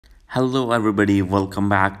Hello everybody, welcome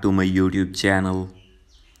back to my YouTube channel.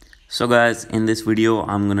 So guys, in this video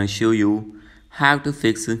I'm gonna show you how to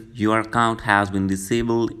fix your account has been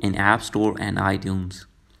disabled in App Store and iTunes.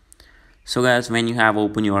 So guys, when you have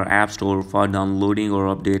opened your App Store for downloading or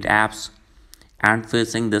update apps and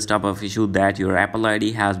facing this type of issue that your Apple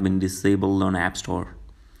ID has been disabled on App Store.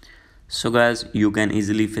 So guys, you can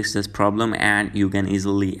easily fix this problem and you can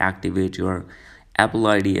easily activate your Apple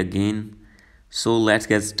ID again. So let's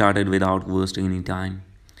get started without wasting any time.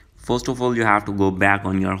 First of all, you have to go back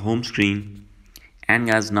on your home screen, and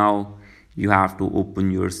guys, now you have to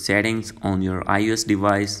open your settings on your iOS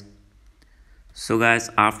device. So guys,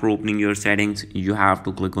 after opening your settings, you have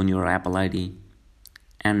to click on your Apple ID,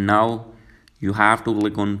 and now you have to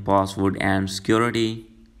click on password and security,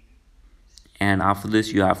 and after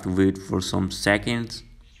this you have to wait for some seconds,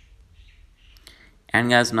 and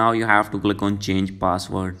guys, now you have to click on change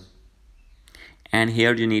password. And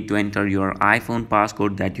here you need to enter your iPhone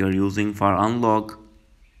passcode that you're using for unlock.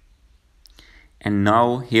 And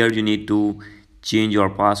now here you need to change your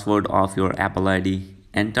password of your Apple ID.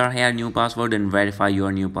 Enter here new password and verify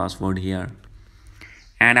your new password here.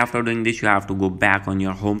 And after doing this, you have to go back on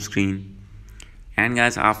your home screen. And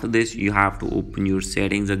guys, after this you have to open your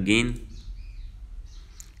settings again.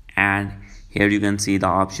 And here you can see the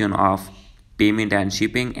option of payment and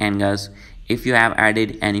shipping. And guys, if you have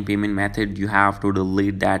added any payment method, you have to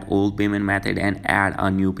delete that old payment method and add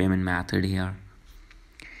a new payment method here.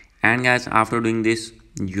 And guys, after doing this,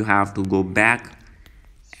 you have to go back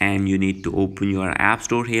and you need to open your App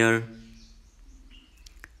Store here.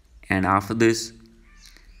 And after this,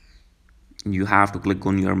 you have to click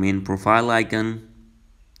on your main profile icon.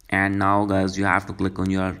 And now guys, you have to click on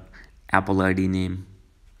your Apple ID name.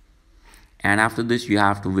 And after this, you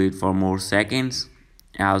have to wait for more seconds.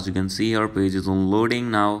 As you can see, your page is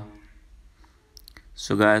unloading now.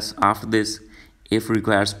 So guys, after this, if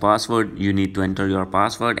requires password, you need to enter your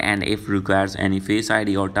password, and if requires any face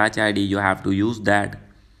ID or touch ID, you have to use that.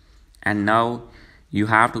 And now you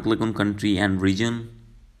have to click on country and region,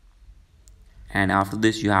 and after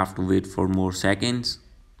this you have to wait for more seconds.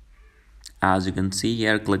 As you can see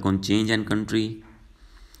here, click on change and country.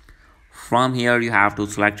 From here you have to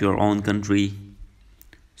select your own country.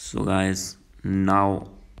 So guys, now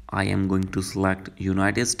I am going to select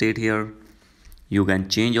United States here. You can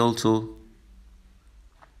change also.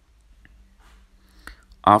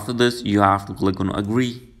 After this you have to click on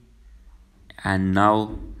agree, and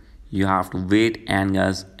now you have to wait. And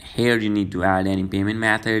guys, here you need to add any payment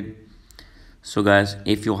method. So guys,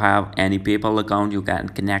 if you have any PayPal account, you can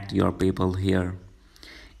connect your PayPal here.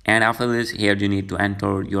 And after this, here you need to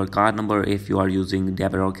enter your card number if you are using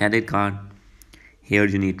debit or credit card. Here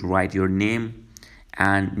you need to write your name,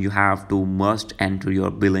 and you have to must enter your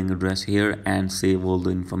billing address here and save all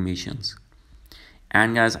the informations.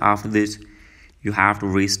 And guys, after this you have to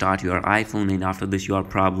restart your iPhone, and after this your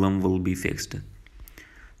problem will be fixed.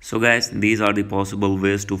 So guys, these are the possible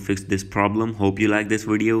ways to fix this problem. Hope you like this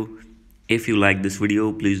video. If you like this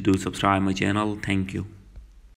video, please do subscribe my channel. Thank you.